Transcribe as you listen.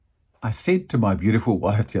I said to my beautiful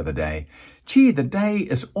wife the other day, gee, the day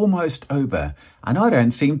is almost over and I don't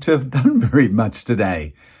seem to have done very much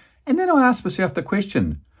today. And then I asked myself the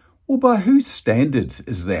question, well, by whose standards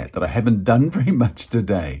is that I haven't done very much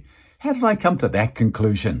today? How did I come to that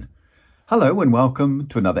conclusion? Hello and welcome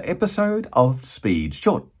to another episode of Speed.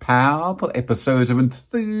 Short, powerful episodes of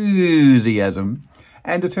enthusiasm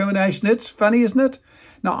and determination. It's funny, isn't it?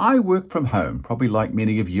 Now, I work from home, probably like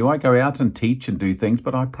many of you. I go out and teach and do things,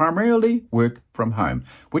 but I primarily work from home,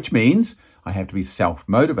 which means I have to be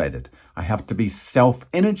self-motivated. I have to be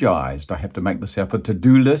self-energized. I have to make myself a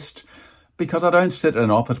to-do list because I don't sit in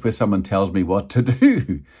an office where someone tells me what to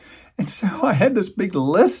do. And so I had this big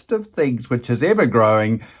list of things, which is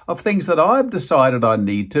ever-growing, of things that I've decided I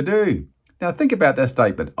need to do. Now, think about that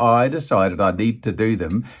statement. I decided I need to do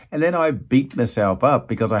them, and then I beat myself up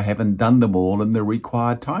because I haven't done them all in the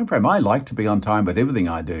required time frame. I like to be on time with everything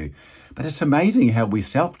I do, but it's amazing how we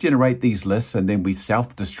self-generate these lists and then we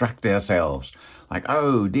self-destruct ourselves. Like,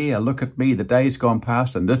 oh dear, look at me, the day's gone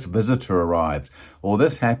past and this visitor arrived, or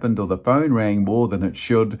this happened, or the phone rang more than it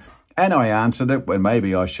should, and I answered it when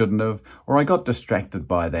maybe I shouldn't have, or I got distracted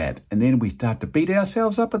by that, and then we start to beat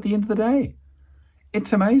ourselves up at the end of the day.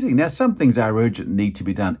 It's amazing. Now, some things are urgent and need to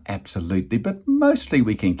be done, absolutely, but mostly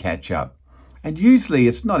we can catch up. And usually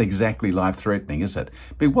it's not exactly life-threatening, is it?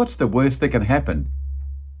 But what's the worst that can happen?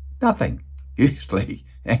 Nothing, usually,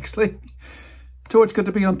 actually. It's always good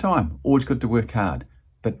to be on time, always good to work hard,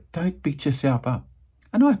 but don't beat yourself up.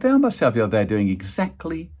 And I found myself the other day doing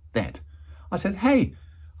exactly that. I said, hey,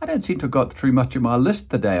 I don't seem to have got through much of my list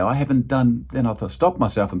today. I haven't done, then I stopped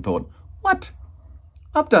myself and thought, what?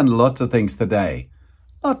 I've done lots of things today.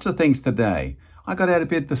 Lots of things today. I got out of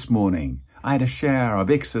bed this morning. I had a shower.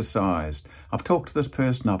 I've exercised. I've talked to this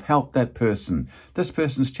person. I've helped that person. This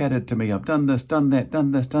person's chatted to me. I've done this, done that,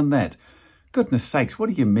 done this, done that. Goodness sakes, what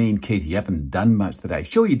do you mean, Keith? You haven't done much today.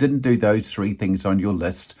 Sure, you didn't do those 3 things on your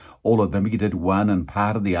list. All of them. You did one and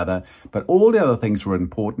part of the other. But all the other things were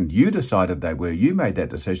important. You decided they were. You made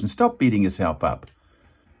that decision. Stop beating yourself up.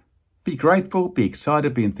 Be grateful, be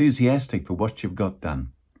excited, be enthusiastic for what you've got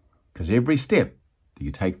done. Because every step you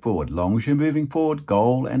take forward, long as you're moving forward,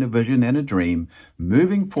 goal and a vision and a dream,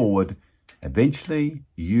 moving forward, eventually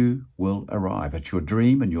you will arrive at your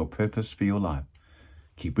dream and your purpose for your life.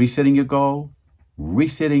 Keep resetting your goal,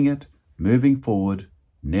 resetting it, moving forward,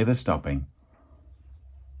 never stopping.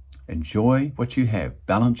 Enjoy what you have.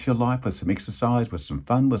 Balance your life with some exercise, with some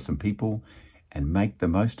fun, with some people, and make the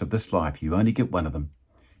most of this life. You only get one of them.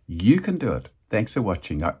 You can do it. Thanks for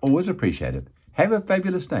watching. I always appreciate it. Have a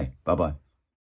fabulous day. Bye-bye.